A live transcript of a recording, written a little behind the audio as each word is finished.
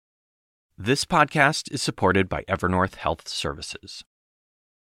This podcast is supported by Evernorth Health Services.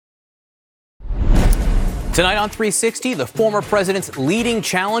 Tonight on 360, the former president's leading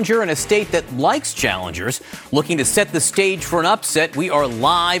challenger in a state that likes challengers, looking to set the stage for an upset. We are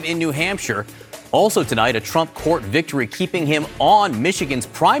live in New Hampshire. Also tonight, a Trump court victory keeping him on Michigan's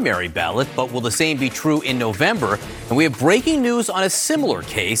primary ballot. But will the same be true in November? And we have breaking news on a similar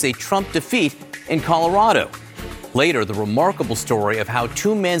case, a Trump defeat in Colorado. Later, the remarkable story of how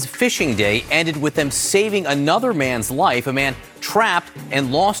two men's fishing day ended with them saving another man's life, a man trapped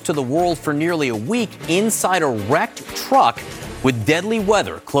and lost to the world for nearly a week inside a wrecked truck with deadly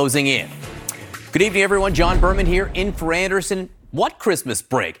weather closing in. Good evening, everyone. John Berman here in for Anderson. What Christmas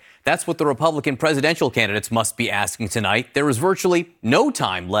break? That's what the Republican presidential candidates must be asking tonight. There is virtually no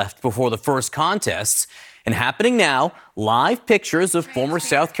time left before the first contests. And happening now, live pictures of former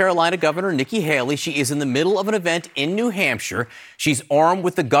South Carolina Governor Nikki Haley. She is in the middle of an event in New Hampshire. She's armed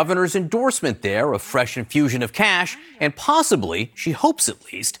with the governor's endorsement there, a fresh infusion of cash, and possibly, she hopes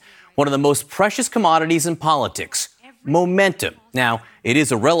at least, one of the most precious commodities in politics, momentum. Now, it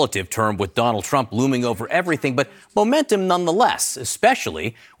is a relative term with Donald Trump looming over everything, but momentum nonetheless,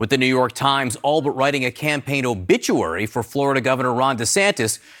 especially with the New York Times all but writing a campaign obituary for Florida Governor Ron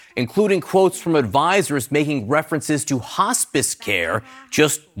DeSantis, including quotes from advisors making references to hospice care,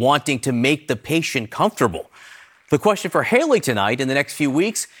 just wanting to make the patient comfortable. The question for Haley tonight in the next few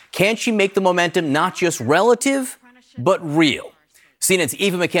weeks, can she make the momentum not just relative, but real? CNN's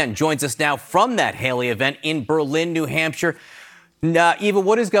Eva McKen joins us now from that Haley event in Berlin, New Hampshire. Eva,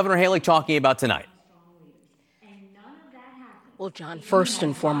 what is Governor Haley talking about tonight? Well, John, first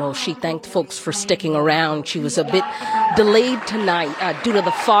and foremost, she thanked folks for sticking around. She was a bit delayed tonight due to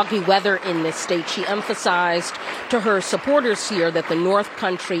the foggy weather in this state. She emphasized to her supporters here that the North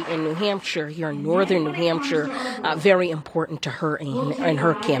Country in New Hampshire, here in northern New Hampshire, very important to her in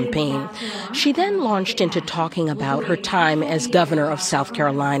her campaign. She then launched into talking about her time as governor of South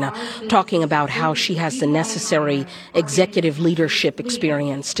Carolina, talking about how she has the necessary executive leadership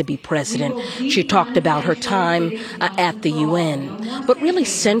experience to be president. She talked about her time at the UN. But really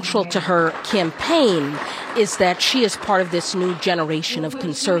central to her campaign is that she is part of this new generation of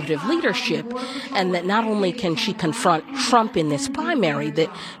conservative leadership, and that not only can she confront Trump in this primary, that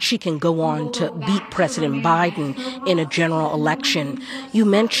she can go on to beat President Biden in a general election. You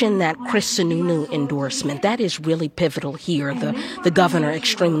mentioned that Chris Sununu endorsement. That is really pivotal here. The governor,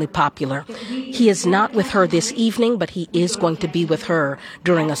 extremely popular. He is not with her this evening, but he is going to be with her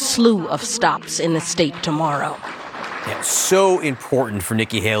during a slew of stops in the state tomorrow. Yeah, so important for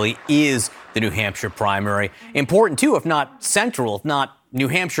Nikki Haley is the New Hampshire primary. Important, too, if not central, if not New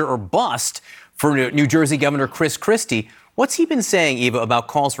Hampshire or bust, for New Jersey Governor Chris Christie. What's he been saying, Eva, about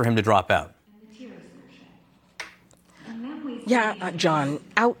calls for him to drop out? Yeah, John,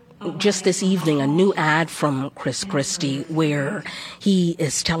 out just this evening, a new ad from Chris Christie where he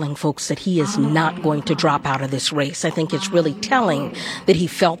is telling folks that he is not going to drop out of this race. I think it's really telling that he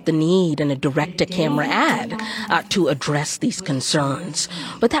felt the need in a direct-to-camera ad to address these concerns.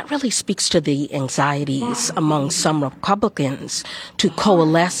 But that really speaks to the anxieties among some Republicans to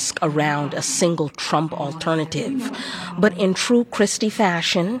coalesce around a single Trump alternative. But in true Christie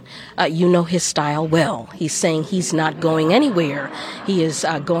fashion, you know his style well. He's saying he's not going anywhere. He is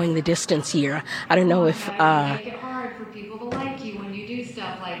going the distance here. I don't know if make it hard for people to like you when you do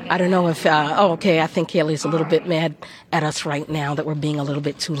stuff like that. I don't know if I think Haley's a little bit mad at us right now that we're being a little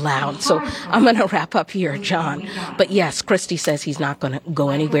bit too loud. So I'm going to wrap up here, John. But yes, Christie says he's not going to go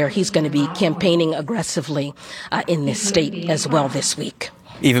anywhere. He's going to be campaigning aggressively in this state as well this week.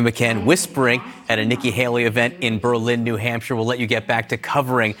 Eva McKen whispering at a Nikki Haley event in Berlin, New Hampshire. We'll let you get back to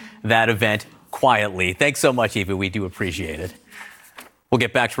covering that event quietly. Thanks so much, Eva. We do appreciate it. We'll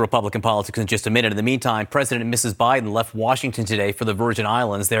get back to Republican politics in just a minute. In the meantime, President and Mrs. Biden left Washington today for the Virgin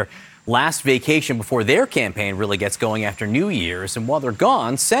Islands, their last vacation before their campaign really gets going after New Year's. And while they're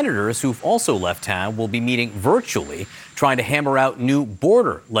gone, senators who've also left town will be meeting virtually, trying to hammer out new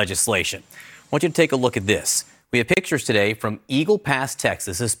border legislation. I want you to take a look at this. We have pictures today from Eagle Pass,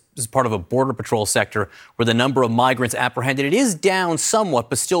 Texas. This is part of a Border Patrol sector where the number of migrants apprehended, it is down somewhat,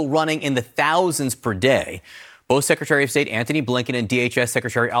 but still running in the thousands per day. Both Secretary of State Antony Blinken and DHS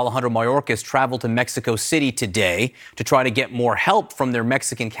Secretary Alejandro Mayorkas traveled to Mexico City today to try to get more help from their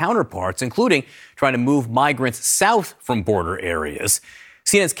Mexican counterparts, including trying to move migrants south from border areas.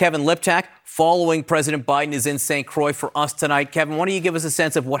 CNN's Kevin Liptak, following President Biden, is in St. Croix for us tonight. Kevin, why don't you give us a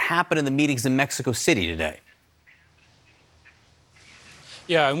sense of what happened in the meetings in Mexico City today?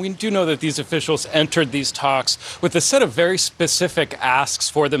 Yeah, and we do know that these officials entered these talks with a set of very specific asks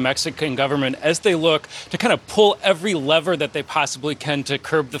for the Mexican government as they look to kind of pull every lever that they possibly can to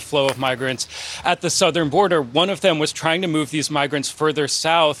curb the flow of migrants at the southern border. One of them was trying to move these migrants further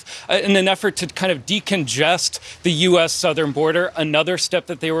south in an effort to kind of decongest the U.S. southern border. Another step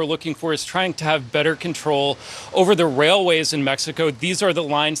that they were looking for is trying to have better control over the railways in Mexico. These are the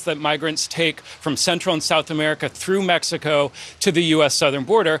lines that migrants take from Central and South America through Mexico to the U.S. southern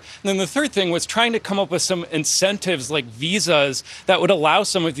border. And then the third thing was trying to come up with some incentives like visas that would allow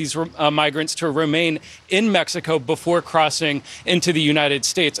some of these migrants to remain in Mexico before crossing into the United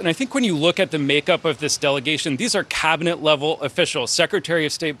States. And I think when you look at the makeup of this delegation, these are cabinet level officials, Secretary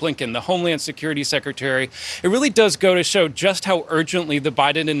of State Blinken, the Homeland Security Secretary. It really does go to show just how urgently the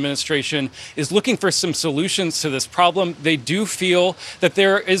Biden administration is looking for some solutions to this problem. They do feel that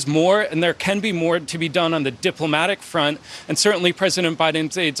there is more and there can be more to be done on the diplomatic front. And certainly President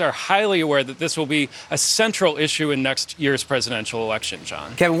Biden's aides are highly aware that this will be a central issue in next year's presidential election,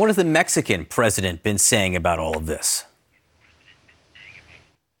 John. Kevin, what has the Mexican president been saying about all of this?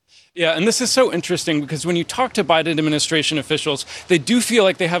 Yeah, and this is so interesting because when you talk to Biden administration officials, they do feel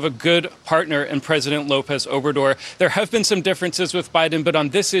like they have a good partner in President Lopez Obrador. There have been some differences with Biden, but on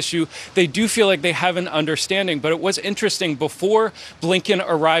this issue, they do feel like they have an understanding. But it was interesting, before Blinken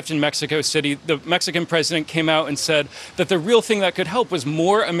arrived in Mexico City, the Mexican president came out and said that the real thing that could help was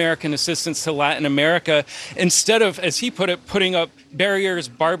more American assistance to Latin America, instead of, as he put it, putting up barriers,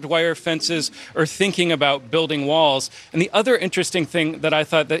 barbed wire fences, or thinking about building walls. And the other interesting thing that I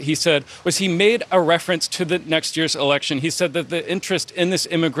thought that he said was he made a reference to the next year's election. He said that the interest in this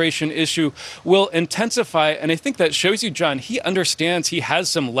immigration issue will intensify. And I think that shows you, John, he understands he has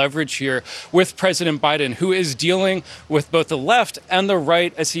some leverage here with President Biden, who is dealing with both the left and the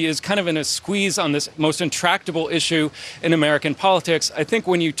right as he is kind of in a squeeze on this most intractable issue in American politics. I think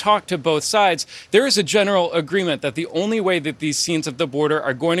when you talk to both sides, there is a general agreement that the only way that these scenes of the border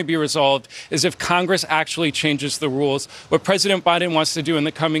are going to be resolved is if Congress actually changes the rules. What President Biden wants to do in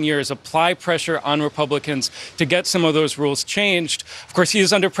the coming year is apply pressure on Republicans to get some of those rules changed. Of course, he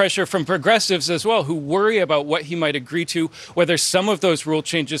is under pressure from progressives as well, who worry about what he might agree to, whether some of those rule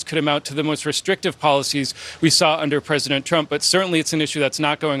changes could amount to the most restrictive policies we saw under President Trump. But certainly it's an issue that's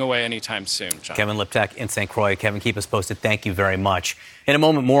not going away anytime soon, John. Kevin Liptak in St. Croix. Kevin, keep us posted. Thank you very much. In a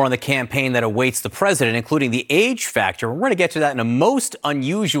moment, more on the campaign that awaits the president, including the age factor. We're going to get to that in a most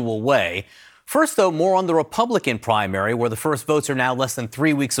unusual way. First, though, more on the Republican primary, where the first votes are now less than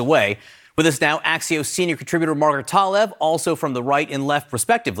 3 weeks away. With us now, Axios senior contributor Margaret Talev, also from the right and left,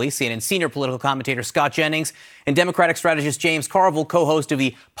 respectively, CNN senior political commentator Scott Jennings, and Democratic strategist James Carville, co-host of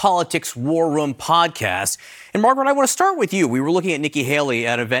the Politics War Room podcast. And Margaret, I want to start with you. We were looking at Nikki Haley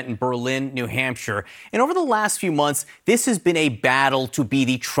at an event in Berlin, New Hampshire. And over the last few months, this has been a battle to be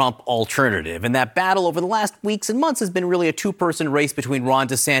the Trump alternative. And that battle over the last weeks and months has been really a two-person race between Ron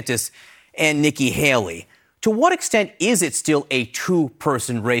DeSantis and Nikki Haley. To what extent is it still a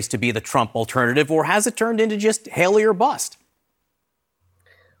two-person race to be the Trump alternative, or has it turned into just Haley or bust?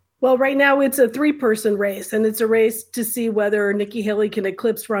 Well, right now it's a three-person race, and it's a race to see whether Nikki Haley can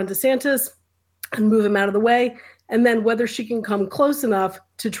eclipse Ron DeSantis and move him out of the way, and then whether she can come close enough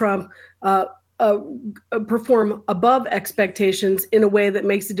to Trump, perform above expectations in a way that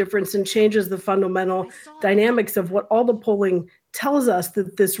makes a difference and changes the fundamental dynamics of what all the polling tells us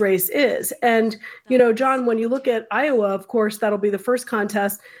that this race is. And, you know, John, when you look at Iowa, of course, that'll be the first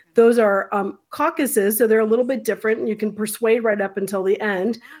contest. Those are caucuses, so they're a little bit different, and you can persuade right up until the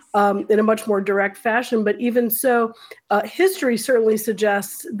end in a much more direct fashion. But even so, history certainly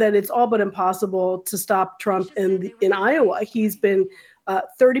suggests that it's all but impossible to stop Trump in Iowa. He's been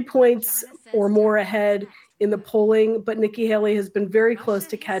 30 points or more ahead in the polling, but Nikki Haley has been very close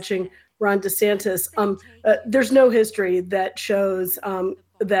to catching Ron DeSantis. There's no history that shows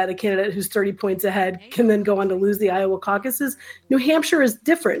that a candidate who's 30 points ahead can then go on to lose the Iowa caucuses. New Hampshire is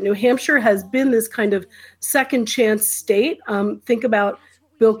different. New Hampshire has been this kind of second chance state. Think about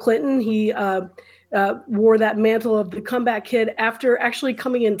Bill Clinton. He wore that mantle of the comeback kid after actually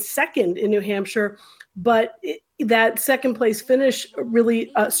coming in second in New Hampshire. But that second place finish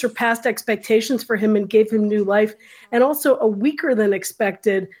really surpassed expectations for him and gave him new life, and also a weaker than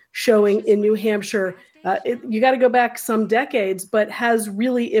expected showing in New Hampshire. You got to go back some decades, but has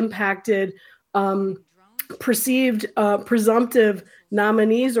really impacted perceived presumptive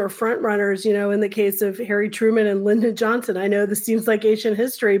nominees or frontrunners, you know, in the case of Harry Truman and Lyndon Johnson. I know this seems like ancient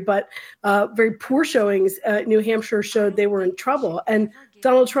history, but very poor showings. New Hampshire showed they were in trouble. And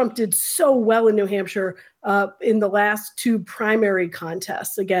Donald Trump did so well in New Hampshire in the last two primary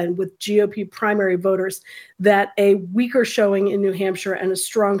contests, again, with GOP primary voters, that a weaker showing in New Hampshire and a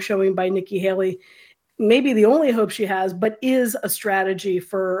strong showing by Nikki Haley maybe the only hope she has, but is a strategy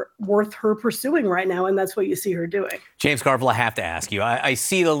worth her pursuing right now. And that's what you see her doing. James Carville, I have to ask you, I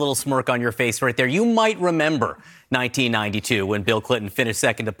see the little smirk on your face right there. You might remember 1992 when Bill Clinton finished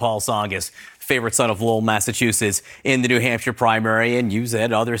second to Paul Tsongas, favorite son of Lowell, Massachusetts, in the New Hampshire primary. And you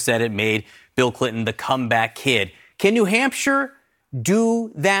said, others said it made Bill Clinton the comeback kid. Can New Hampshire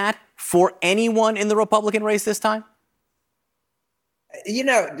do that for anyone in the Republican race this time? You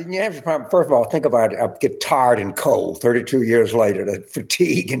know, the New Hampshire primary, first of all, think about it. I get tired and cold 32 years later. The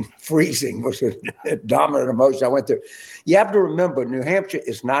fatigue and freezing was a dominant emotion I went through. You have to remember, New Hampshire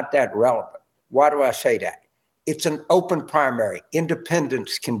is not that relevant. Why do I say that? It's an open primary.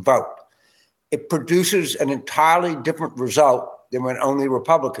 Independents can vote. It produces an entirely different result than when only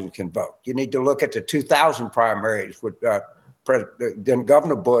Republicans can vote. You need to look at the 2000 primaries with then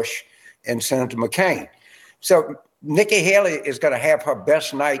Governor Bush and Senator McCain. So Nikki Haley is going to have her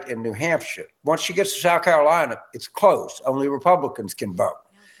best night in New Hampshire. Once she gets to South Carolina, it's closed. Only Republicans can vote.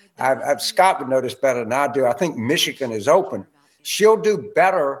 Scott would know this better than I do. I think Michigan is open. She'll do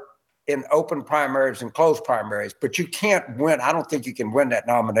better in open primaries and closed primaries, but you can't win. I don't think you can win that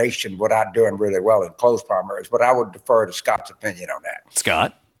nomination without doing really well in closed primaries, but I would defer to Scott's opinion on that.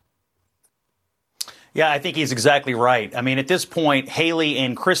 Scott? Yeah, I think he's exactly right. I mean, at this point, Haley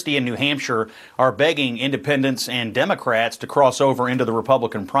and Christie in New Hampshire are begging independents and Democrats to cross over into the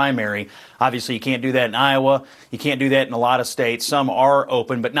Republican primary. Obviously, you can't do that in Iowa. You can't do that in a lot of states. Some are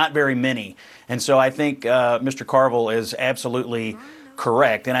open, but not very many. And so I think Mr. Carville is absolutely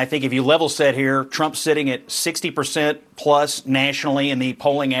correct. And I think if you level set here, Trump's sitting at 60% plus nationally in the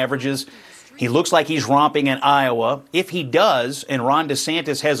polling averages. He looks like he's romping in Iowa. If he does, and Ron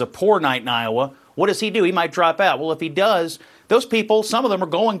DeSantis has a poor night in Iowa, what does he do? He might drop out. Well, if he does, those people, some of them are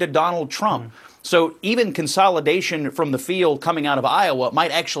going to Donald Trump. So even consolidation from the field coming out of Iowa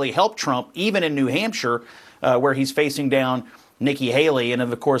might actually help Trump, even in New Hampshire, where he's facing down Nikki Haley. And,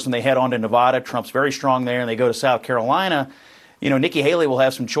 of course, when they head on to Nevada, Trump's very strong there, and they go to South Carolina, you know, Nikki Haley will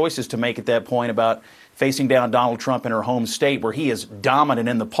have some choices to make at that point about facing down Donald Trump in her home state where he is dominant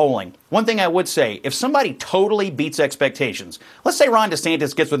in the polling. One thing I would say, if somebody totally beats expectations, let's say Ron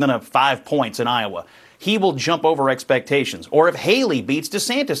DeSantis gets within 5 points in Iowa, he will jump over expectations. Or if Haley beats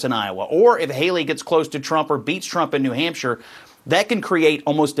DeSantis in Iowa, or if Haley gets close to Trump or beats Trump in New Hampshire, that can create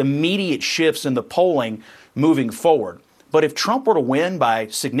almost immediate shifts in the polling moving forward. But if Trump were to win by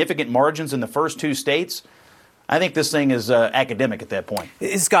significant margins in the first two states, I think this thing is academic at that point.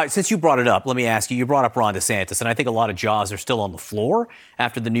 Scott, since you brought it up, let me ask you, you brought up Ron DeSantis, and I think a lot of jaws are still on the floor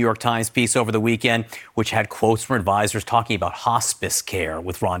after the New York Times piece over the weekend, which had quotes from advisors talking about hospice care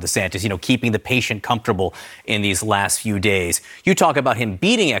with Ron DeSantis, you know, keeping the patient comfortable in these last few days. You talk about him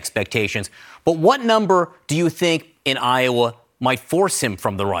beating expectations, but what number do you think in Iowa might force him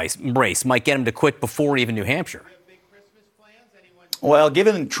from the race, might get him to quit before even New Hampshire? Well,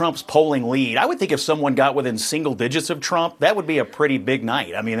 given Trump's polling lead, I would think if someone got within single digits of Trump, that would be a pretty big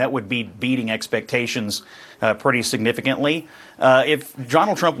night. I mean, that would be beating expectations pretty significantly. If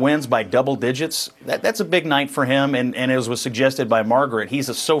Donald Trump wins by double digits, that's a big night for him. And as was suggested by Margaret,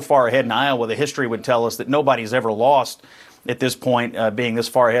 he's so far ahead in Iowa, the history would tell us that nobody's ever lost at this point, being this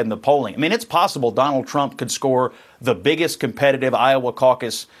far ahead in the polling. I mean, it's possible Donald Trump could score the biggest competitive Iowa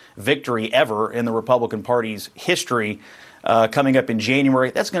caucus victory ever in the Republican Party's history. Coming up in January.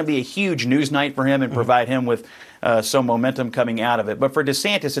 That's going to be a huge news night for him and provide him with some momentum coming out of it. But for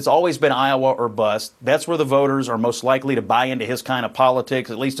DeSantis, it's always been Iowa or bust. That's where the voters are most likely to buy into his kind of politics,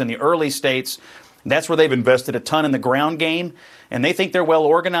 at least in the early states. That's where they've invested a ton in the ground game, and they think they're well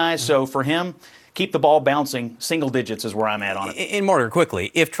organized. So for him, keep the ball bouncing. Single digits is where I'm at on it. And Margaret, quickly,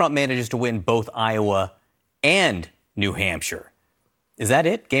 if Trump manages to win both Iowa and New Hampshire, is that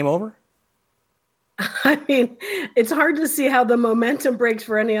it? Game over? I mean, it's hard to see how the momentum breaks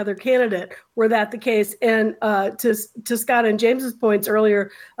for any other candidate were that the case. And to Scott and James's points earlier,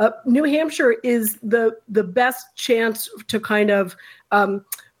 New Hampshire is the best chance to kind of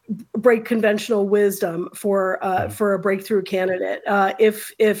break conventional wisdom for a breakthrough candidate.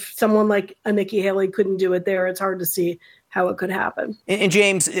 If someone like a Nikki Haley couldn't do it there, it's hard to see how it could happen. And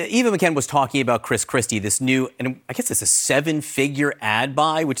James, Eva McKen was talking about Chris Christie, this new, and I guess it's a 7-figure ad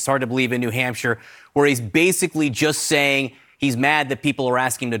buy, which is hard to believe in New Hampshire, where he's basically just saying he's mad that people are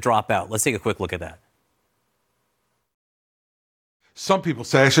asking him to drop out. Let's take a quick look at that. Some people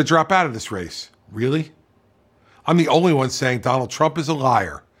say I should drop out of this race. Really? I'm the only one saying Donald Trump is a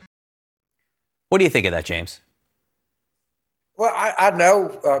liar. What do you think of that, James? Well, I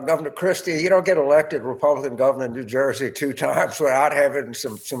know Governor Christie. You don't get elected Republican governor in New Jersey 2 times without having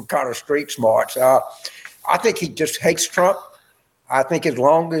some kind of street smarts. I think he just hates Trump. I think as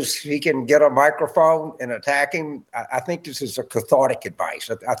long as he can get a microphone and attack him, I think this is a cathartic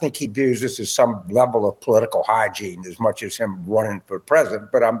advice. I think he views this as some level of political hygiene as much as him running for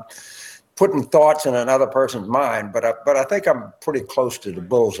president. But I'm putting thoughts in another person's mind. But I think I'm pretty close to the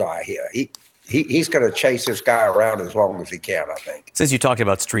bullseye here. He's going to chase this guy around as long as he can, I think. Since you talked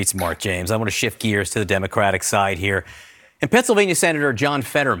about street smart, James, I want to shift gears to the Democratic side here. And Pennsylvania Senator John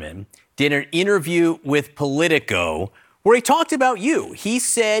Fetterman did an interview with Politico where he talked about you. He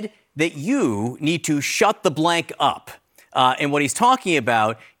said that you need to shut the blank up. And what he's talking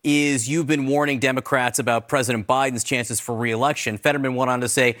about is you've been warning Democrats about President Biden's chances for re-election. Fetterman went on to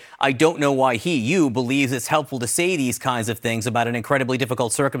say, I don't know why you believes it's helpful to say these kinds of things about an incredibly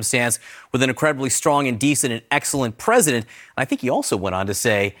difficult circumstance with an incredibly strong and decent and excellent president. I think he also went on to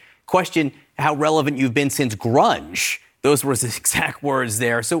say, question how relevant you've been since grunge. Those were his exact words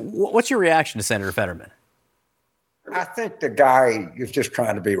there. So what's your reaction to Senator Fetterman? I think the guy is just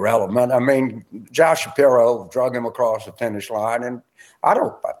trying to be relevant. I mean, Josh Shapiro drug him across the finish line, and I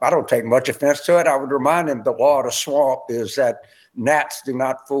don't take much offense to it. I would remind him the law of the swamp is that gnats do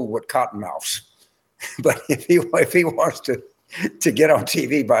not fool with cottonmouths. But if he wants to get on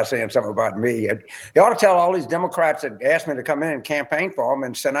TV by saying something about me, he ought to tell all these Democrats that asked me to come in and campaign for him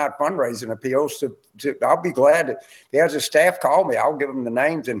and send out fundraising appeals to I'll be glad if he has his staff call me. I'll give him the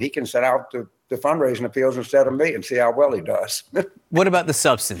names and he can send out the fundraising appeals instead of me and see how well he does. What about the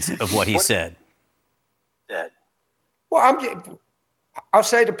substance of what he said? Well, I'll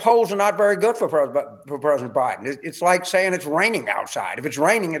say the polls are not very good for President Biden. It's like saying it's raining outside. If it's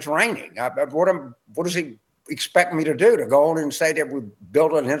raining, it's raining. What does he expect me to do? To go on and say that we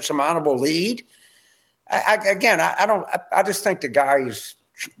built an insurmountable lead? I just think the guy is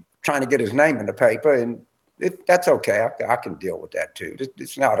trying to get his name in the paper, and that's okay. I can deal with that too.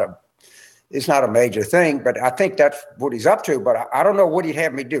 It's not a major thing, but I think that's what he's up to. But I don't know what he'd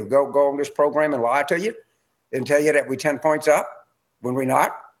have me do. Go on this program and lie to you and tell you that we're 10 points up when we're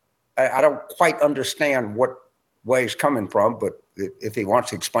not. I don't quite understand what way he's coming from, but if he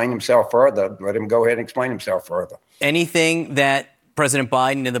wants to explain himself further, let him go ahead and explain himself further. Anything that President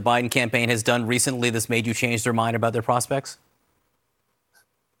Biden and the Biden campaign has done recently that's made you change their mind about their prospects?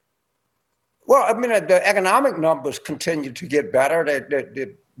 Well, I mean, the economic numbers continue to get better.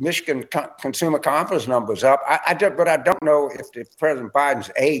 The Michigan consumer confidence numbers up. But I don't know if President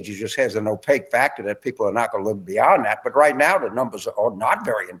Biden's age just has an opaque factor that people are not going to live beyond that. But right now, the numbers are not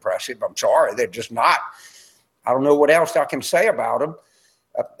very impressive. I'm sorry, they're just not. I don't know what else I can say about them.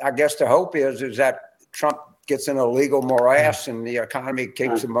 I guess the hope is that Trump gets in a legal morass and the economy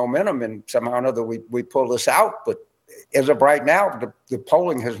keeps the momentum and somehow or another we pull this out. But as of right now, the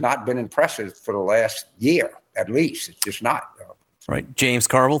polling has not been impressive for the last year, at least. It's just not. Right. James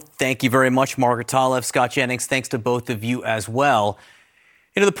Carville, thank you very much. Margaret Talev, Scott Jennings, thanks to both of you as well.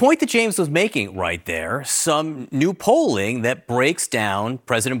 You know, the point that James was making right there, some new polling that breaks down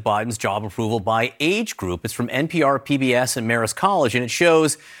President Biden's job approval by age group. It's from NPR, PBS, and Marist College, and it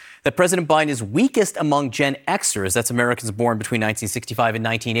shows that President Biden is weakest among Gen Xers. That's Americans born between 1965 and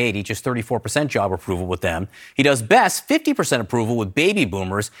 1980, just 34% job approval with them. He does best, 50% approval with baby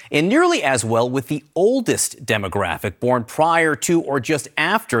boomers, and nearly as well with the oldest demographic, born prior to or just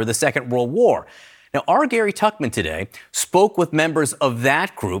after the Second World War. Now, our Gary Tuchman today spoke with members of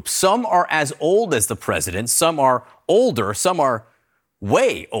that group. Some are as old as the president, some are older, some are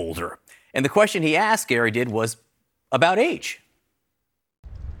way older. And the question he asked, Gary did, was about age.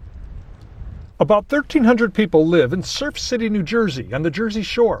 About 1,300 people live in Surf City, New Jersey, on the Jersey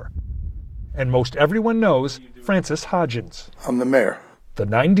Shore. And most everyone knows Francis Hodgins. I'm the mayor. The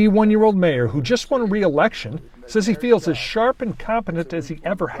 91-year-old mayor, who just won re-election, says he feels as sharp and competent as he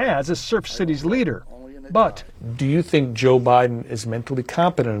ever has as Surf City's leader. But do you think Joe Biden is mentally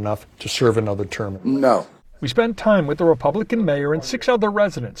competent enough to serve another term? No. We spent time with the Republican mayor and 6 other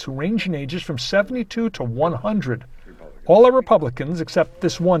residents who range in ages from 72 to 100. All are Republicans except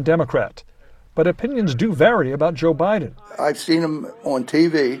this one Democrat. But opinions do vary about Joe Biden. I've seen him on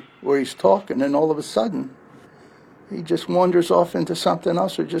TV where he's talking, and all of a sudden, he just wanders off into something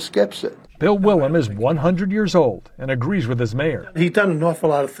else or just skips it. Bill Willem is 100 years old and agrees with his mayor. He's done an awful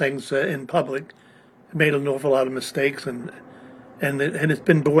lot of things in public, made an awful lot of mistakes, and it's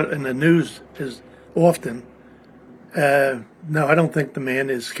been brought in the news as often. No, I don't think the man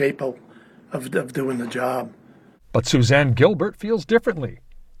is capable of doing the job. But Suzanne Gilbert feels differently.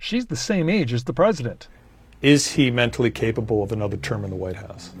 She's the same age as the president. Is he mentally capable of another term in the White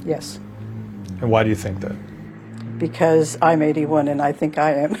House? Yes. And why do you think that? because I'm 81 and I think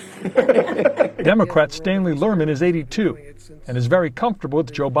I am. Democrat Stanley Lerman is 82 and is very comfortable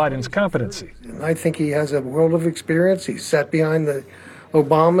with Joe Biden's competency. I think he has a world of experience. He's sat behind the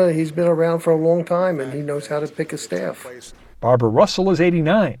Obama. He's been around for a long time, and he knows how to pick a staff. Barbara Russell is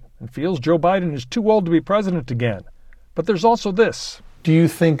 89 and feels Joe Biden is too old to be president again. But there's also this. Do you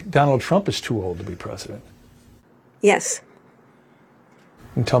think Donald Trump is too old to be president? Yes.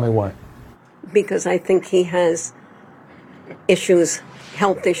 And tell me why. Because I think he has issues,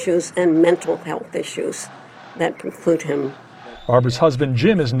 health issues and mental health issues that preclude him. Barbara's husband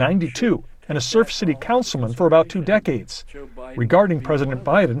Jim is 92 and a Surf City councilman for about 2 decades. Regarding President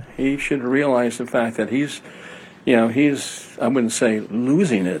Biden, he should realize the fact that he's, I wouldn't say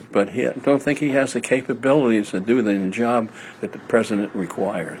losing it, but I don't think he has the capabilities to do the job that the president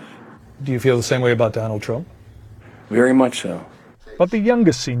requires. do you feel the same way about Donald Trump? Very much so. But the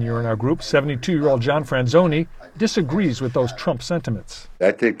youngest senior in our group, 72-year-old John Franzoni, disagrees with those Trump sentiments.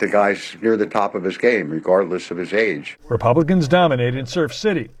 I think the guy's near the top of his game, regardless of his age. Republicans dominate in Surf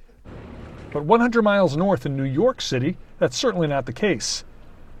City. But 100 miles north in New York City, that's certainly not the case.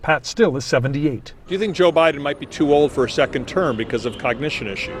 Pat Still is 78. Do you think Joe Biden might be too old for a second term because of cognition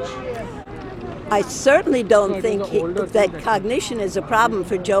issues? I certainly don't think that cognition is a problem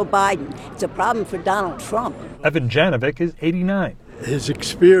for Joe Biden. It's a problem for Donald Trump. Evan Janovic is 89. His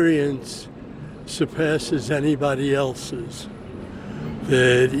experience surpasses anybody else's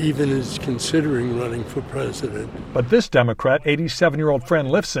that even is considering running for president. But this Democrat, 87-year-old Fran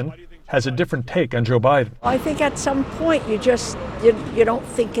Lifson, has a different take on Joe Biden. I think at some point you don't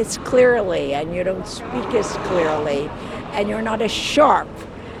think as clearly and you don't speak as clearly and you're not as sharp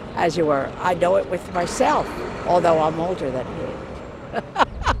as you were. I know it with myself, although I'm older than you.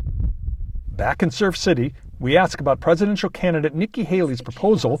 Back in Surf City, we ask about presidential candidate Nikki Haley's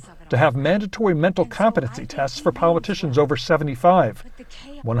proposal to have mandatory mental competency tests for politicians over 75.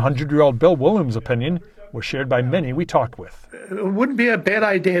 100-year-old Bill Williams' opinion was shared by many we talked with. It wouldn't be a bad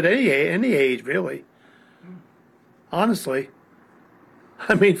idea at any age, really. Honestly.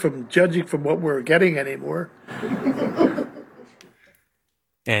 I mean, from judging from what we're getting anymore.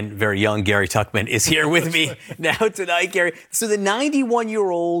 And very young Gary Tuchman is here with me now tonight, Gary. So the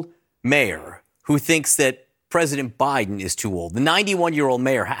 91-year-old mayor who thinks that President Biden is too old, the 91-year-old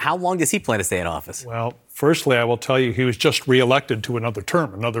mayor, how long does he plan to stay in office? Well, firstly, I will tell you he was just reelected to another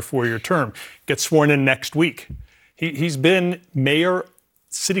term, another 4-year term. Gets sworn in next week. He's been mayor,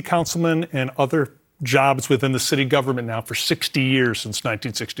 city councilman, and other jobs within the city government now for 60 years since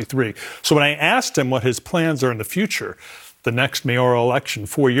 1963. So when I asked him what his plans are in the future, the next mayoral election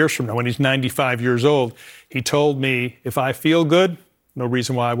 4 years from now, when he's 95 years old, he told me, if I feel good, no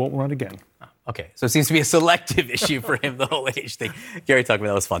reason why I won't run again. Okay, so it seems to be a selective issue for him, the whole age thing. Gary Tuchman,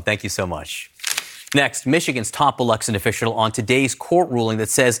 that was fun. Thank you so much. Next, Michigan's top election official on today's court ruling that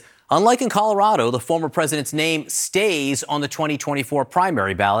says, unlike in Colorado, the former president's name stays on the 2024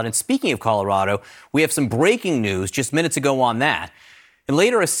 primary ballot. And speaking of Colorado, we have some breaking news just minutes ago on that. And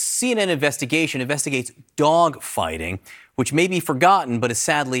later, a CNN investigation investigates dog fighting, which may be forgotten, but is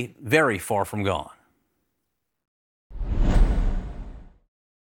sadly very far from gone.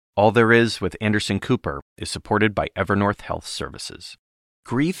 All There Is with Anderson Cooper is supported by Evernorth Health Services.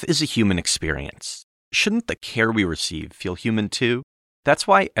 Grief is a human experience. Shouldn't the care we receive feel human too? That's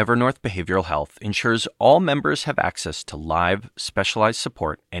why Evernorth Behavioral Health ensures all members have access to live, specialized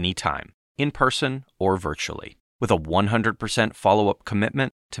support anytime, in person or virtually, with a 100% follow-up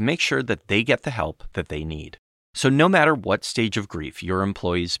commitment to make sure that they get the help that they need. So no matter what stage of grief your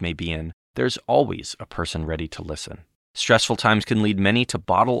employees may be in, there's always a person ready to listen. Stressful times can lead many to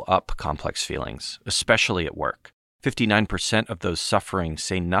bottle up complex feelings, especially at work. 59% of those suffering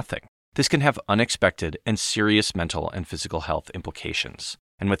say nothing. This can have unexpected and serious mental and physical health implications.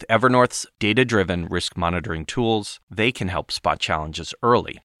 And with Evernorth's data-driven risk monitoring tools, they can help spot challenges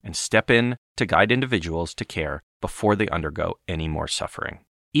early and step in to guide individuals to care before they undergo any more suffering.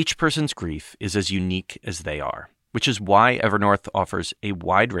 Each person's grief is as unique as they are, which is why Evernorth offers a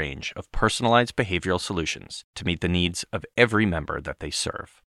wide range of personalized behavioral solutions to meet the needs of every member that they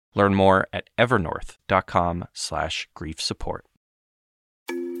serve. Learn more at evernorth.com/grief support.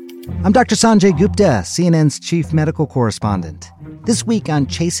 I'm Dr. Sanjay Gupta, CNN's chief medical correspondent. This week on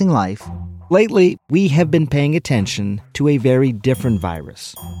Chasing Life, lately we have been paying attention to a very different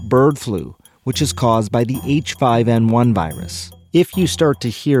virus, bird flu, which is caused by the H5N1 virus. If you start to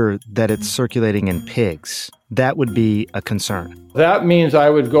hear that it's circulating in pigs, that would be a concern. That means I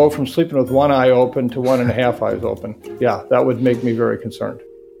would go from sleeping with one eye open to 1.5 eyes open. Yeah, that would make me very concerned.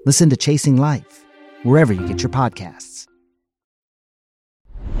 Listen to Chasing Life, wherever you get your podcasts.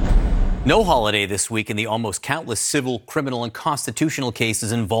 No holiday this week in the almost countless civil, criminal, and constitutional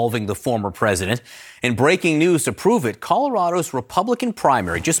cases involving the former president. In breaking news to prove it, Colorado's Republican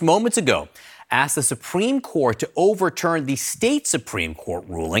primary just moments ago asked the Supreme Court to overturn the state Supreme Court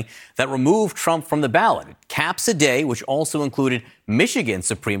ruling that removed Trump from the ballot. It caps a day, which also included Michigan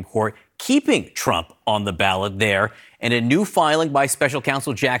Supreme Court keeping Trump on the ballot there, and a new filing by special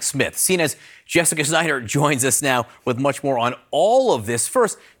counsel Jack Smith. CNN's Jessica Snyder joins us now with much more on all of this.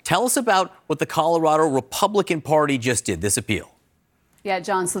 First, tell us about what the Colorado Republican Party just did, this appeal. Yeah,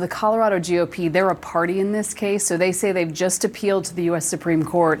 John, so the Colorado GOP, they're a party in this case, so they say they've just appealed to the U.S. Supreme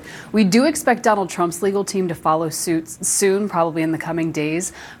Court. We do expect Donald Trump's legal team to follow suit soon, probably in the coming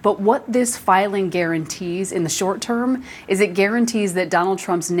days. But what this filing guarantees in the short term is it guarantees that Donald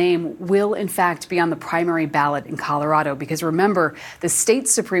Trump's name will, in fact, be on the primary ballot in Colorado. Because remember, the state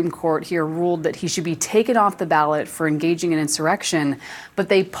Supreme Court here ruled that he should be taken off the ballot for engaging in insurrection, but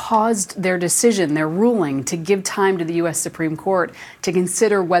they paused their decision, their ruling, to give time to the U.S. Supreme Court to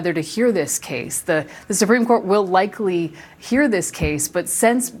consider whether to hear this case. The Supreme Court will likely hear this case, but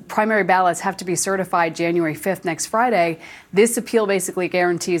since primary ballots have to be certified January 5th, next Friday, this appeal basically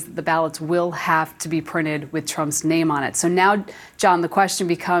guarantees that the ballots will have to be printed with Trump's name on it. So now, John, the question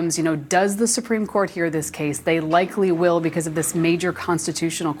becomes, does the Supreme Court hear this case? They likely will because of this major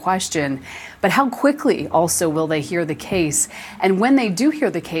constitutional question. But how quickly also will they hear the case? And when they do hear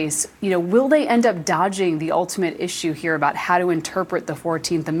the case, will they end up dodging the ultimate issue here about how to interpret the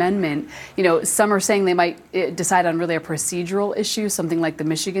 14th Amendment? Some are saying they might decide on really a procedural issue, something like the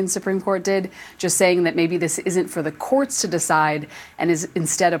Michigan Supreme Court did, just saying that maybe this isn't for the courts to decide and is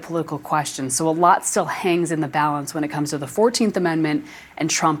instead a political question. So a lot still hangs in the balance when it comes to the 14th Amendment and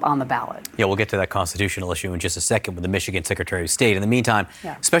Trump on the ballot. Yeah, we'll get to that constitutional issue in just a second with the Michigan Secretary of State. In the meantime,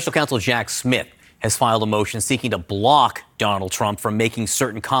 Special Counsel Jack Smith has filed a motion seeking to block Donald Trump from making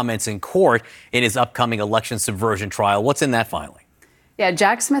certain comments in court in his upcoming election subversion trial. What's in that filing? Yeah,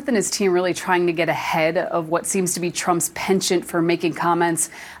 Jack Smith and his team really trying to get ahead of what seems to be Trump's penchant for making comments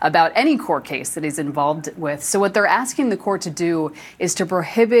about any court case that he's involved with. So what they're asking the court to do is to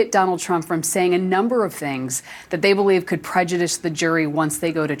prohibit Donald Trump from saying a number of things that they believe could prejudice the jury once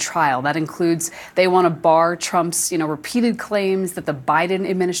they go to trial. That includes they want to bar Trump's, repeated claims that the Biden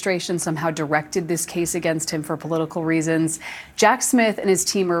administration somehow directed this case against him for political reasons. Jack Smith and his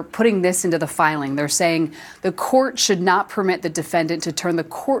team are putting this into the filing. They're saying the court should not permit the defendant to turn the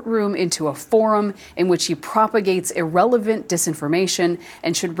courtroom into a forum in which he propagates irrelevant disinformation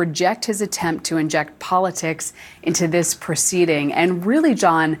and should reject his attempt to inject politics into this proceeding. And really,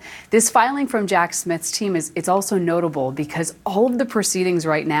 John, this filing from Jack Smith's team it's also notable because all of the proceedings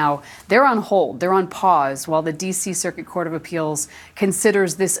right now, they're on hold, they're on pause while the D.C. Circuit Court of Appeals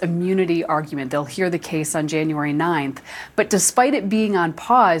considers this immunity argument. They'll hear the case on January 9th. But despite it being on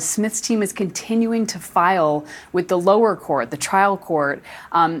pause, Smith's team is continuing to file with the lower court, the trial court,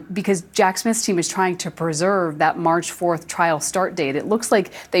 because Jack Smith's team is trying to preserve that March 4th trial start date. It looks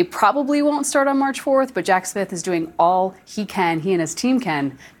like they probably won't start on March 4th, but Jack Smith is doing all he and his team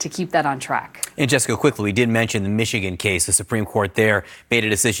can to keep that on track. And Jessica, quickly, we did mention the Michigan case. The Supreme Court there made a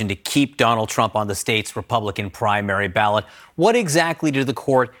decision to keep Donald Trump on the state's Republican primary ballot. What exactly did the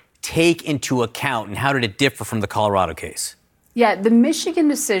court take into account, and how did it differ from the Colorado case? Yeah, the Michigan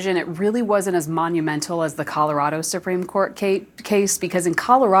decision, it really wasn't as monumental as the Colorado Supreme Court case because in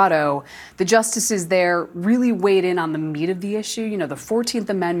Colorado, the justices there really weighed in on the meat of the issue, the 14th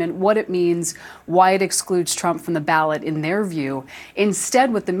Amendment, what it means, why it excludes Trump from the ballot in their view.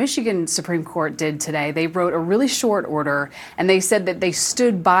 Instead, what the Michigan Supreme Court did today, they wrote a really short order and they said that they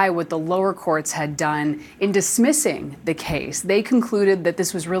stood by what the lower courts had done in dismissing the case. They concluded that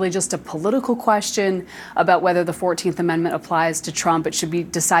this was really just a political question about whether the 14th Amendment applies to Trump. It should be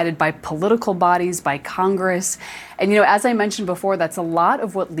decided by political bodies, by Congress. And, as I mentioned before, that's a lot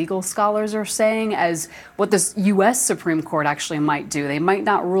of what legal scholars are saying as what the U.S. Supreme Court actually might do. They might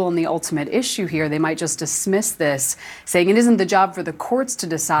not rule on the ultimate issue here. They might just dismiss this, saying it isn't the job for the courts to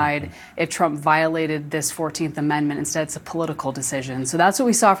decide if Trump violated this 14th Amendment. Instead, it's a political decision. So that's what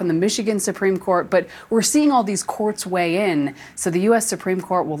we saw from the Michigan Supreme Court. But we're seeing all these courts weigh in. So the U.S. Supreme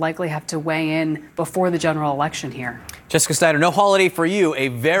Court will likely have to weigh in before the general election here. Jessica Snyder, no holiday for you. A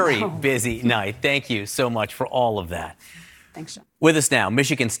very busy night. Thank you so much for all of that. Thanks, John. With us now,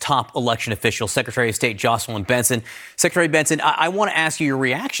 Michigan's top election official, Secretary of State Jocelyn Benson. Secretary Benson, I want to ask you your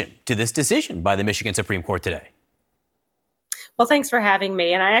reaction to this decision by the Michigan Supreme Court today. Well, thanks for having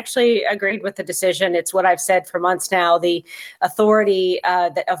me. And I actually agreed with the decision. It's what I've said for months now. The authority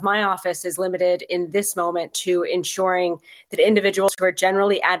of my office is limited in this moment to ensuring that individuals who are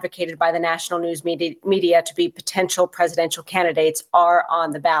generally advocated by the national news media to be potential presidential candidates are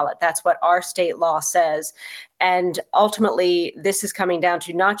on the ballot. That's what our state law says. And ultimately, this is coming down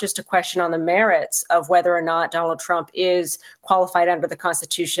to not just a question on the merits of whether or not Donald Trump is qualified under the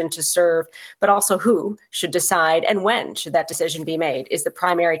Constitution to serve, but also who should decide and when should that decision be made. Is the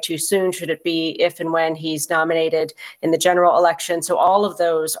primary too soon? Should it be if and when he's nominated in the general election? So all of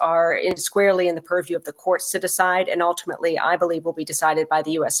those are squarely in the purview of the courts to decide, and ultimately, I believe, will be decided by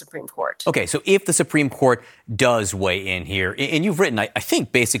the U.S. Supreme Court. Okay, so if the Supreme Court does weigh in here, and you've written, I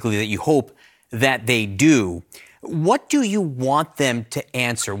think, basically that you hope that they do, what do you want them to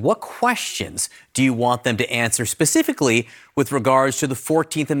answer? What questions do you want them to answer specifically with regards to the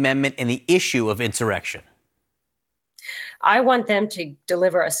 14th Amendment and the issue of insurrection? I want them to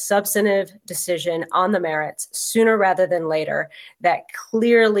deliver a substantive decision on the merits sooner rather than later that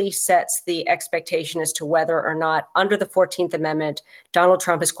clearly sets the expectation as to whether or not, under the 14th Amendment, Donald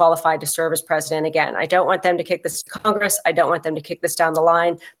Trump is qualified to serve as president again. I don't want them to kick this to Congress. I don't want them to kick this down the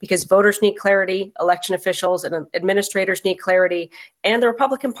line, because voters need clarity, election officials and administrators need clarity, and the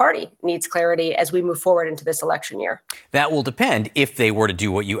Republican Party needs clarity as we move forward into this election year. That will depend, if they were to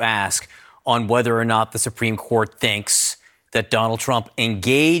do what you ask, on whether or not the Supreme Court thinks that Donald Trump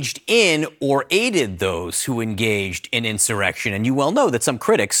engaged in or aided those who engaged in insurrection. And you well know that some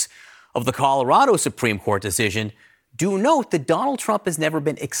critics of the Colorado Supreme Court decision do note that Donald Trump has never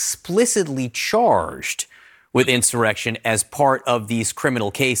been explicitly charged with insurrection as part of these criminal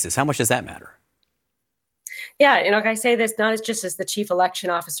cases. How much does that matter? Yeah, I say this not as just as the chief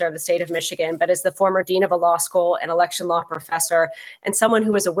election officer of the state of Michigan, but as the former dean of a law school and election law professor, and someone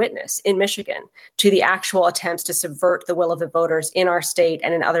who was a witness in Michigan to the actual attempts to subvert the will of the voters in our state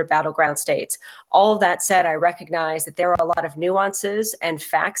and in other battleground states. All of that said, I recognize that there are a lot of nuances and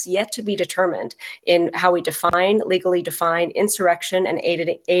facts yet to be determined in how we legally define insurrection and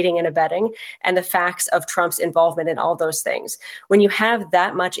aiding and abetting, and the facts of Trump's involvement in all those things. When you have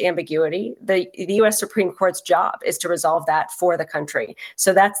that much ambiguity, the U.S. Supreme Court's job is to resolve that for the country.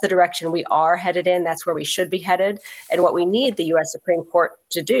 So that's the direction we are headed in. That's where we should be headed. And what we need the U.S. Supreme Court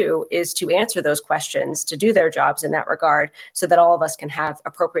to do is to answer those questions, to do their jobs in that regard, so that all of us can have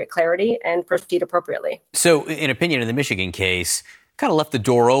appropriate clarity and proceed appropriately. So, in opinion, in the Michigan case, kind of left the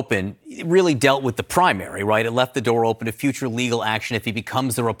door open. It really dealt with the primary, right? It left the door open to future legal action if he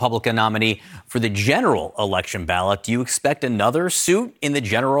becomes the Republican nominee for the general election ballot. Do you expect another suit in the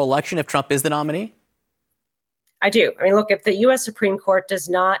general election if Trump is the nominee? I do. I mean, look, if the U.S. Supreme Court does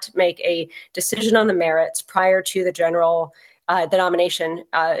not make a decision on the merits prior to the general the nomination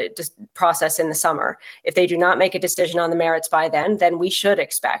process in the summer, if they do not make a decision on the merits by then we should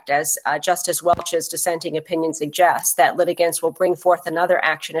expect, as Justice Welch's dissenting opinion suggests, that litigants will bring forth another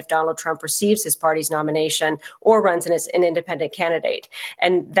action if Donald Trump receives his party's nomination or runs as an independent candidate.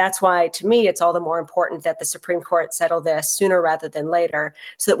 And that's why, to me, it's all the more important that the Supreme Court settle this sooner rather than later,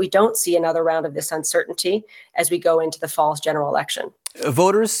 so that we don't see another round of this uncertainty as we go into the fall's general election.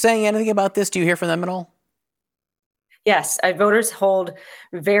 Voters saying anything about this? Do you hear from them at all? Yes, voters hold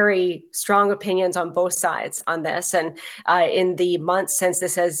very strong opinions on both sides on this. And in the months since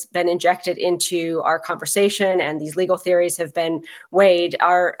this has been injected into our conversation and these legal theories have been weighed,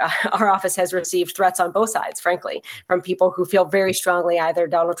 our office has received threats on both sides, frankly, from people who feel very strongly either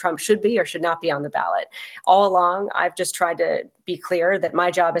Donald Trump should be or should not be on the ballot. All along, I've just tried to be clear that my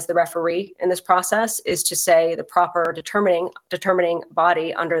job as the referee in this process is to say the proper determining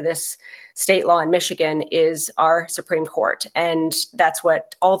body under this state law in Michigan is our Supreme Court. And that's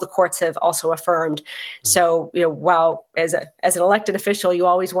what all the courts have also affirmed. So, while as an elected official, you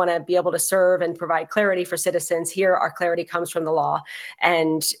always want to be able to serve and provide clarity for citizens, here our clarity comes from the law.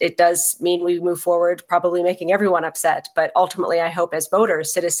 And it does mean we move forward, probably making everyone upset. But ultimately, I hope as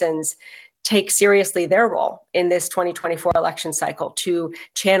voters, citizens take seriously their role in this 2024 election cycle to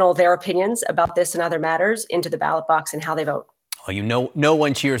channel their opinions about this and other matters into the ballot box and how they vote. Well, no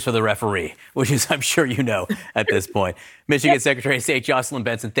one cheers for the referee, which is, I'm sure you know at this point. Michigan Secretary of State Jocelyn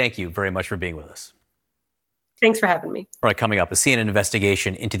Benson, thank you very much for being with us. Thanks for having me. All right, coming up, a CNN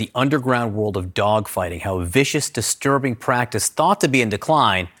investigation into the underground world of dogfighting, how a vicious, disturbing practice thought to be in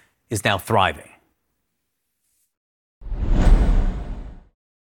decline is now thriving.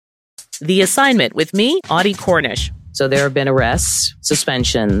 The Assignment with me, Audie Cornish. So there have been arrests,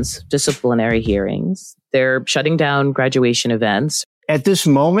 suspensions, disciplinary hearings. They're shutting down graduation events. At this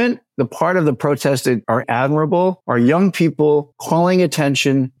moment, the part of the protests that are admirable are young people calling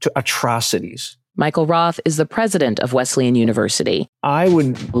attention to atrocities. Michael Roth is the president of Wesleyan University. I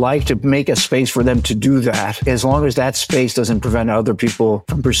would like to make a space for them to do that, as long as that space doesn't prevent other people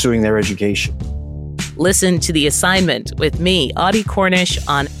from pursuing their education. Listen to The Assignment with me, Audie Cornish,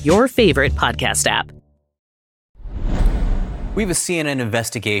 on your favorite podcast app. We have a CNN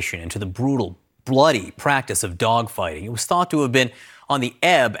investigation into the brutal, bloody practice of dogfighting. It was thought to have been on the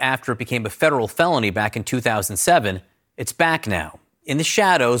ebb after it became a federal felony back in 2007. It's back now, in the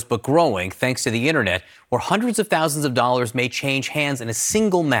shadows, but growing thanks to the internet, where hundreds of thousands of dollars may change hands in a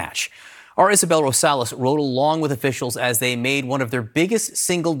single match. Our Isabel Rosales rode along with officials as they made one of their biggest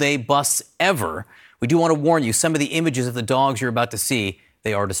single-day busts ever. We do want to warn you, some of the images of the dogs you're about to see,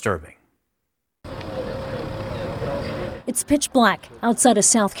 they are disturbing. It's pitch black outside a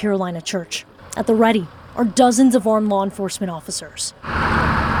South Carolina church. At the ready are dozens of armed law enforcement officers.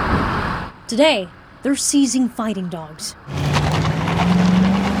 Today, they're seizing fighting dogs.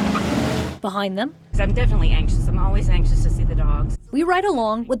 Behind them, I'm definitely anxious. I'm always anxious to see the dogs. We ride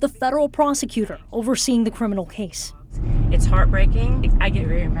along with the federal prosecutor overseeing the criminal case. It's heartbreaking. I get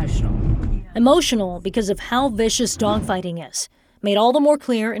very emotional. Emotional because of how vicious dogfighting is, made all the more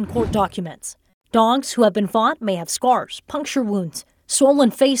clear in court documents. Dogs who have been fought may have scars, puncture wounds,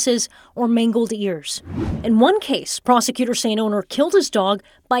 swollen faces, or mangled ears. In one case, prosecutors say an owner killed his dog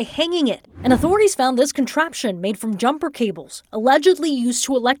by hanging it, and authorities found this contraption made from jumper cables, allegedly used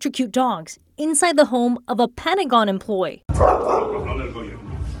to electrocute dogs, inside the home of a Pentagon employee.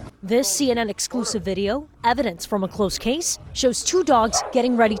 This CNN exclusive video, evidence from a close case, shows two dogs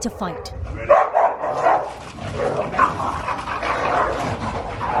getting ready to fight.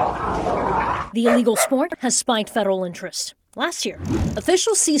 The illegal sport has spiked federal interest. Last year,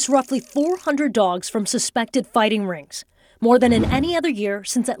 officials seized roughly 400 dogs from suspected fighting rings, more than in any other year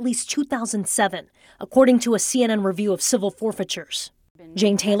since at least 2007, according to a CNN review of civil forfeitures.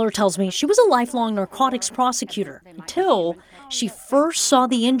 Jane Taylor tells me she was a lifelong narcotics prosecutor until she first saw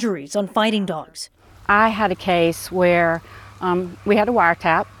the injuries on fighting dogs. I had a case where we had a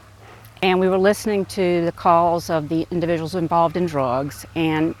wiretap, and we were listening to the calls of the individuals involved in drugs,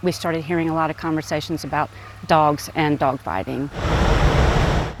 and we started hearing a lot of conversations about dogs and dogfighting.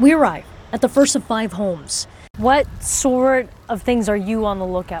 We arrive at the first of 5 homes. What sort of things are you on the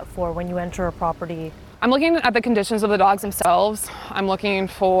lookout for when you enter a property? I'm looking at the conditions of the dogs themselves. I'm looking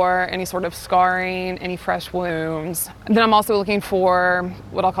for any sort of scarring, any fresh wounds. And then I'm also looking for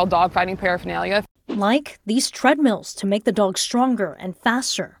what I'll call dogfighting paraphernalia. Like these treadmills to make the dogs stronger and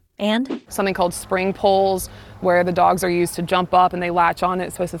faster. And something called spring poles, where the dogs are used to jump up and they latch on it.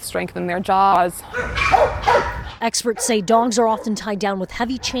 It's supposed to strengthen their jaws. Experts say dogs are often tied down with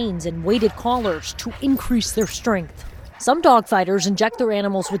heavy chains and weighted collars to increase their strength. Some dog fighters inject their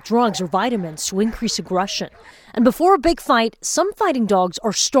animals with drugs or vitamins to increase aggression. And before a big fight, some fighting dogs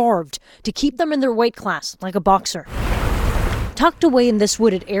are starved to keep them in their weight class, like a boxer. Tucked away in this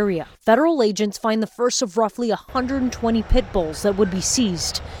wooded area, federal agents find the first of roughly 120 pit bulls that would be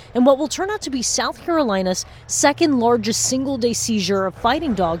seized in what will turn out to be South Carolina's second largest single-day seizure of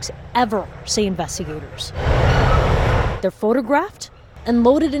fighting dogs ever, say investigators. They're photographed and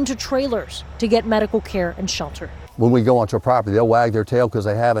loaded into trailers to get medical care and shelter. When we go onto a property, they'll wag their tail because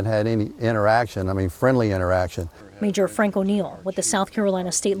they haven't had any friendly interaction. Major Frank O'Neill with the South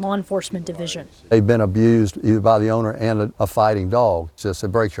Carolina State Law Enforcement Division. They've been abused either by the owner and a fighting dog.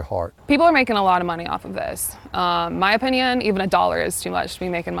 It breaks your heart. People are making a lot of money off of this. My opinion, even $1 is too much to be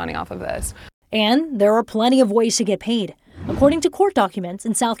making money off of this. And there are plenty of ways to get paid. According to court documents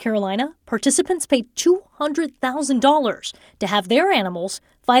in South Carolina, participants paid $200,000 to have their animals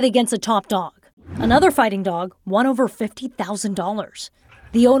fight against a top dog. Another fighting dog won over $50,000.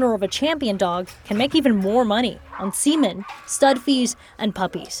 The owner of a champion dog can make even more money on semen, stud fees, and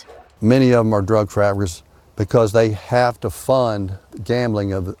puppies. Many of them are drug traffickers because they have to fund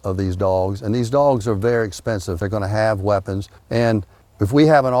gambling of these dogs. And these dogs are very expensive. They're going to have weapons. And if we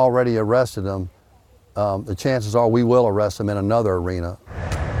haven't already arrested them, the chances are we will arrest them in another arena.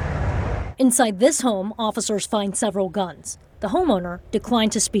 Inside this home, officers find several guns. The homeowner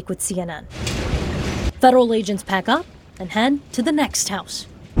declined to speak with CNN. Federal agents pack up and head to the next house.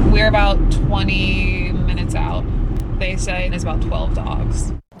 We're about 20 minutes out. They say there's about 12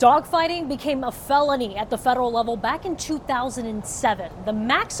 dogs. Dogfighting became a felony at the federal level back in 2007. The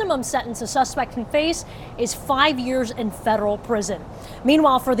maximum sentence a suspect can face is 5 years in federal prison.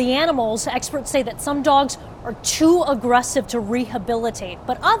 Meanwhile, for the animals, experts say that some dogs are too aggressive to rehabilitate,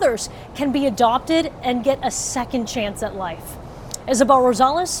 but others can be adopted and get a second chance at life. Isabel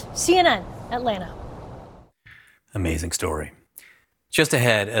Rosales, CNN, Atlanta. Amazing story. Just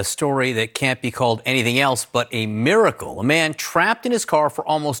ahead, a story that can't be called anything else but a miracle. A man trapped in his car for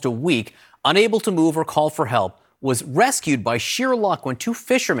almost a week unable to move or call for help, was rescued by sheer luck when two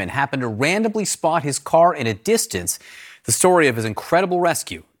fishermen happened to randomly spot his car in a distance. The story of his incredible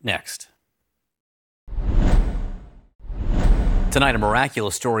rescue next. Tonight, a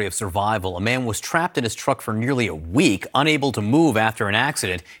miraculous story of survival. A man was trapped in his truck for nearly a week, unable to move after an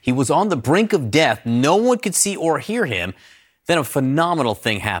accident. He was on the brink of death. No one could see or hear him. Then a phenomenal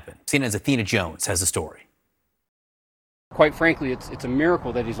thing happened. CNN's Athena Jones has the story. Quite frankly, it's a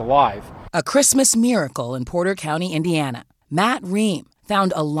miracle that he's alive. A Christmas miracle in Porter County, Indiana. Matt Ream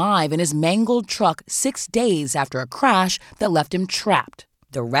found alive in his mangled truck 6 days after a crash that left him trapped.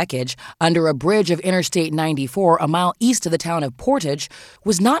 The wreckage under a bridge of Interstate 94 a mile east of the town of Portage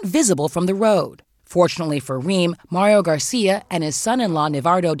was not visible from the road. Fortunately for Ream, Mario Garcia and his son-in-law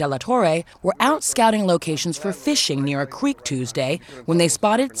Nivardo de la Torre were out scouting locations for fishing near a creek Tuesday when they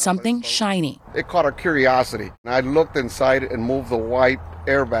spotted something shiny. It caught our curiosity. I looked inside and moved the white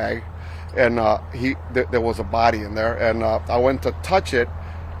airbag, and there was a body in there. And I went to touch it,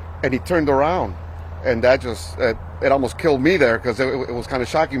 and he turned around. And that just, it almost killed me there because it was kind of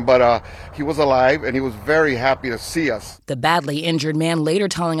shocking. But he was alive, and he was very happy to see us. The badly injured man later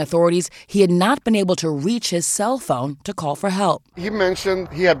telling authorities he had not been able to reach his cell phone to call for help. He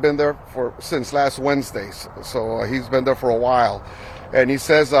mentioned he had been there since last Wednesday, so he's been there for a while. And he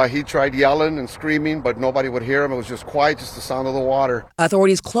says he tried yelling and screaming, but nobody would hear him. It was just quiet, just the sound of the water.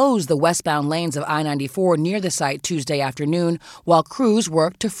 Authorities closed the westbound lanes of I-94 near the site Tuesday afternoon while crews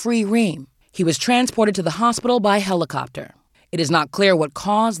worked to free Ream. He was transported to the hospital by helicopter. It is not clear what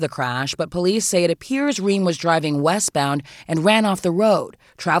caused the crash, but police say it appears Ream was driving westbound and ran off the road,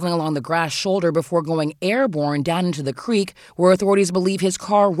 traveling along the grass shoulder before going airborne down into the creek, where authorities believe his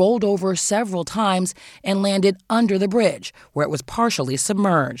car rolled over several times and landed under the bridge, where it was partially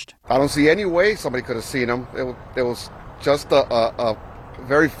submerged. I don't see any way somebody could have seen him. It was just a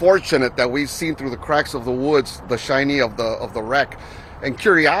very fortunate that we've seen through the cracks of the woods the shiny of the wreck. And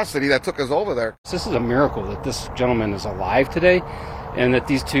curiosity that took us over there. This is a miracle that this gentleman is alive today, and that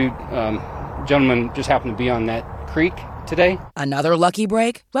these two gentlemen just happened to be on that creek today. Another lucky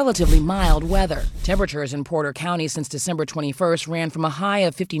break, relatively mild weather. Temperatures in Porter County since December 21st ran from a high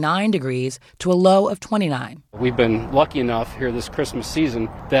of 59 degrees to a low of 29. We've been lucky enough here this Christmas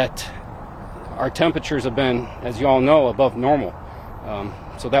season that our temperatures have been, as you all know, above normal.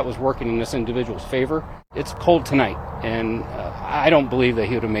 So that was working in this individual's favor. It's cold tonight, and I don't believe that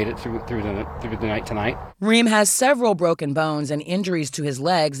he would have made it through the night tonight. Ream has several broken bones and injuries to his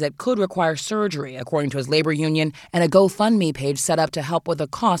legs that could require surgery, according to his labor union, and a GoFundMe page set up to help with the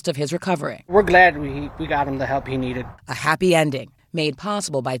cost of his recovery. We're glad we got him the help he needed. A happy ending made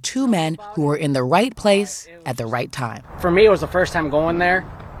possible by two men who were in the right place at the right time. For me, it was the first time going there,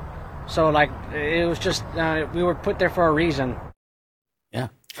 so it was just we were put there for a reason. Yeah.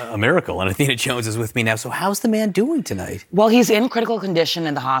 A miracle. And Athena Jones is with me now. So how's the man doing tonight? Well, he's in critical condition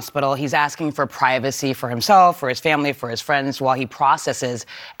in the hospital. He's asking for privacy for himself, for his family, for his friends, while he processes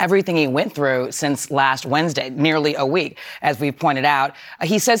everything he went through since last Wednesday, nearly a week, as we've pointed out.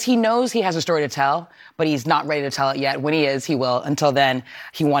 He says he knows he has a story to tell, but he's not ready to tell it yet. When he is, he will. Until then,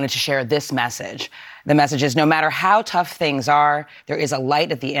 he wanted to share this message. The message is, no matter how tough things are, there is a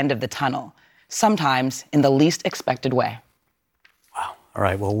light at the end of the tunnel, sometimes in the least expected way. All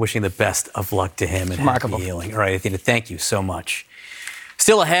right, well, wishing the best of luck to him and Remarkable. happy healing. All right, Athena, thank you so much.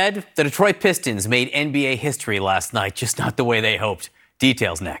 Still ahead, the Detroit Pistons made NBA history last night, just not the way they hoped.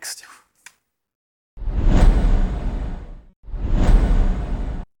 Details next.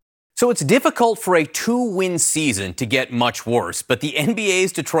 So it's difficult for a 2-win season to get much worse, but the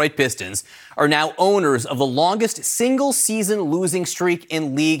NBA's Detroit Pistons are now owners of the longest single-season losing streak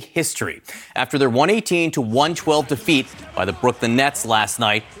in league history. After their 118-112 defeat by the Brooklyn Nets last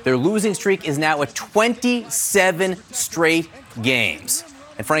night, their losing streak is now at 27 straight games.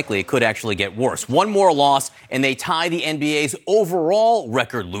 And frankly, it could actually get worse. One more loss, and they tie the NBA's overall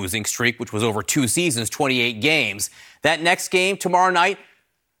record losing streak, which was over 2 seasons, 28 games. That next game tomorrow night,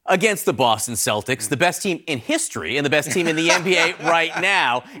 against the Boston Celtics, the best team in history and the best team in the NBA right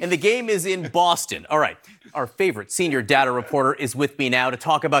now. And the game is in Boston. All right, our favorite senior data reporter is with me now to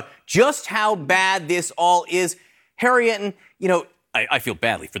talk about just how bad this all is. Harriet, I feel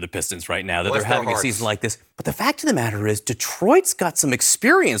badly for the Pistons right now that they're having a season like this. But the fact of the matter is, Detroit's got some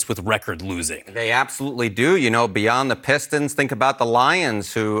experience with record losing. They absolutely do. Beyond the Pistons, think about the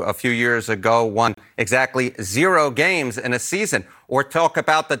Lions, who a few years ago won exactly 0 games in a season. Or talk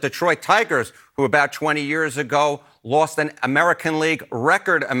about the Detroit Tigers, who about 20 years ago lost an American League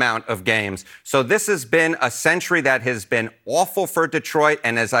record amount of games. So this has been a century that has been awful for Detroit.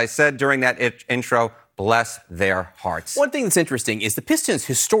 And as I said during that intro, bless their hearts. One thing that's interesting is the Pistons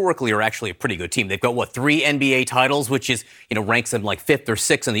historically are actually a pretty good team. They've got, 3 NBA titles, which is, ranks them like 5th or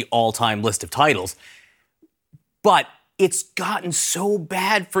 6th on the all-time list of titles. But it's gotten so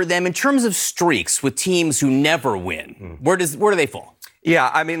bad for them in terms of streaks with teams who never win. Where do they fall?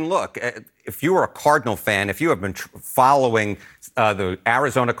 Yeah, I mean, look, if you were a Cardinal fan, if you have been following the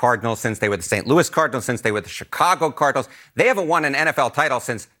Arizona Cardinals since they were the St. Louis Cardinals, since they were the Chicago Cardinals, they haven't won an NFL title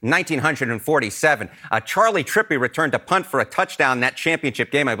since 1947. Charlie Trippi returned a punt for a touchdown in that championship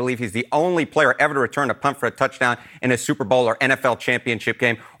game. I believe he's the only player ever to return a punt for a touchdown in a Super Bowl or NFL championship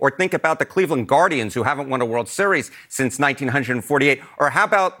game. Or think about the Cleveland Guardians, who haven't won a World Series since 1948. Or how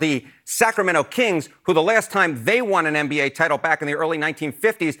about the Sacramento Kings, who the last time they won an NBA title back in the early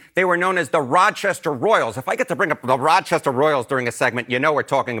 1950s, they were known as the Rochester Royals. If I get to bring up the Rochester Royals during a segment, we're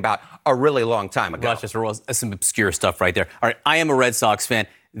talking about a really long time ago. Rochester Royals, that's some obscure stuff right there. All right, I am a Red Sox fan.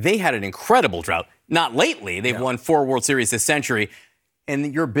 They had an incredible drought. Not lately. They've won 4 World Series this century.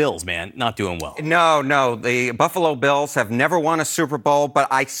 And your Bills, man, not doing well. No. The Buffalo Bills have never won a Super Bowl, but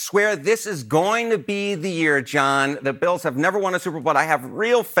I swear this is going to be the year, John. The Bills have never won a Super Bowl. I have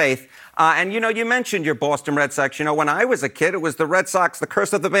real faith. And, you mentioned your Boston Red Sox. When I was a kid, it was the Red Sox, the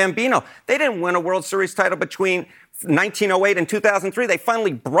curse of the Bambino. They didn't win a World Series title between 1908 and 2003. They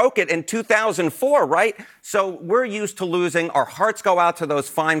finally broke it in 2004, right? So we're used to losing. Our hearts go out to those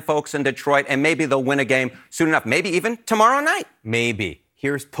fine folks in Detroit, and maybe they'll win a game soon enough. Maybe even tomorrow night. Maybe.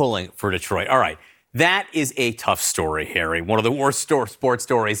 Here's pulling for Detroit. All right. That is a tough story, Harry. One of the worst sports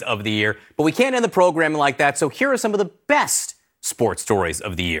stories of the year. But we can't end the program like that. So here are some of the best sports stories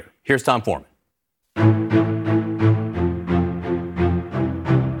of the year. Here's Tom Foreman.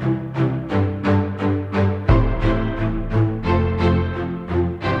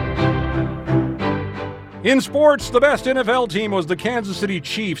 In sports, the best NFL team was the Kansas City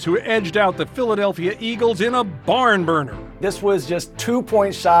Chiefs, who edged out the Philadelphia Eagles in a barn burner. This was just 2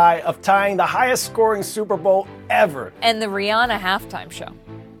 points shy of tying the highest scoring Super Bowl ever. And the Rihanna halftime show.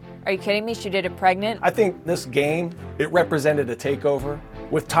 Are you kidding me? She did it pregnant. I think this game, it represented a takeover.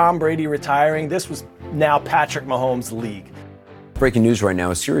 With Tom Brady retiring, this was now Patrick Mahomes' league. Breaking news right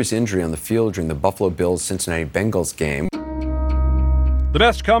now, a serious injury on the field during the Buffalo Bills-Cincinnati Bengals game. The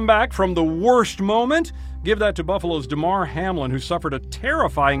best comeback from the worst moment? Give that to Buffalo's Damar Hamlin, who suffered a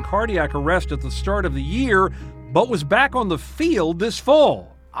terrifying cardiac arrest at the start of the year, but was back on the field this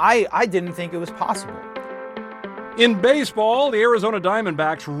fall. I didn't think it was possible. In baseball, the Arizona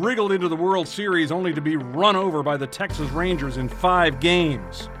Diamondbacks wriggled into the World Series only to be run over by the Texas Rangers in 5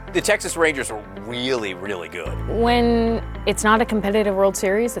 games. The Texas Rangers are really, really good. When it's not a competitive World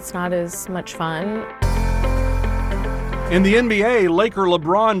Series, it's not as much fun. In the NBA, Laker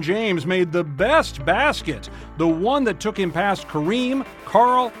LeBron James made the best basket, the one that took him past Kareem,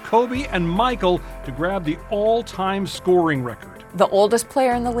 Karl, Kobe, and Michael to grab the all-time scoring record. The oldest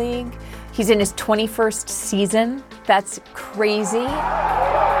player in the league. He's in his 21st season. That's crazy.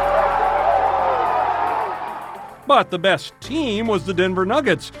 But the best team was the Denver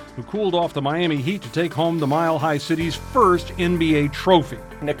Nuggets, who cooled off the Miami Heat to take home the Mile High City's first NBA trophy.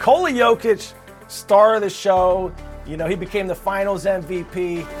 Nikola Jokic, star of the show. He became the Finals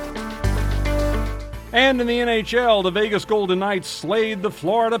MVP. And in the NHL, the Vegas Golden Knights slayed the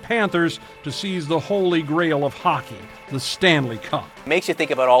Florida Panthers to seize the holy grail of hockey, the Stanley Cup. Makes you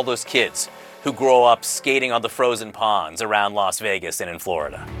think about all those kids who grow up skating on the frozen ponds around Las Vegas and in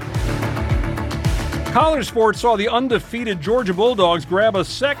Florida. College sports saw the undefeated Georgia Bulldogs grab a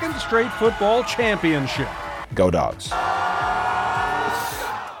second straight football championship. Go Dogs.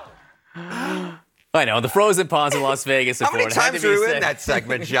 I know, the frozen ponds in Las Vegas and How many Florida. times were you in that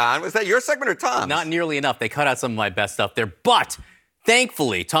segment, John? Was that your segment or Tom's? Not nearly enough. They cut out some of my best stuff there. But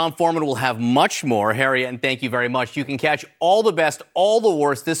thankfully, Tom Foreman will have much more. Harry, and thank you very much. You can catch all the best, all the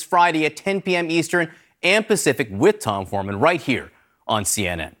worst this Friday at 10 p.m. Eastern and Pacific with Tom Foreman right here on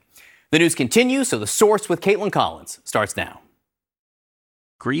CNN. The news continues, so The Source with Caitlin Collins starts now.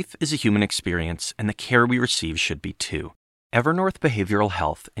 Grief is a human experience, and the care we receive should be too. Evernorth Behavioral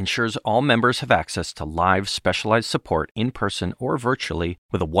Health ensures all members have access to live, specialized support in person or virtually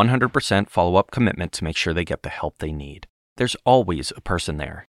with a 100% follow-up commitment to make sure they get the help they need. There's always a person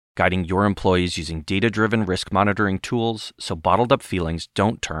there, guiding your employees using data-driven risk monitoring tools so bottled-up feelings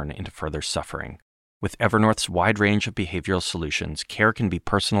don't turn into further suffering. With Evernorth's wide range of behavioral solutions, care can be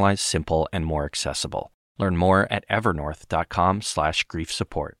personalized, simple, and more accessible. Learn more at evernorth.com/grief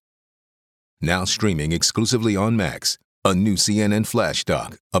support. Now streaming exclusively on Max. A new CNN flash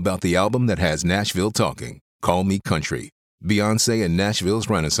doc about the album that has Nashville talking, Call Me Country. Beyoncé and Nashville's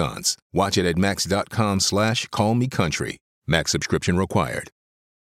Renaissance. Watch it at max.com/callmecountry. Max subscription required.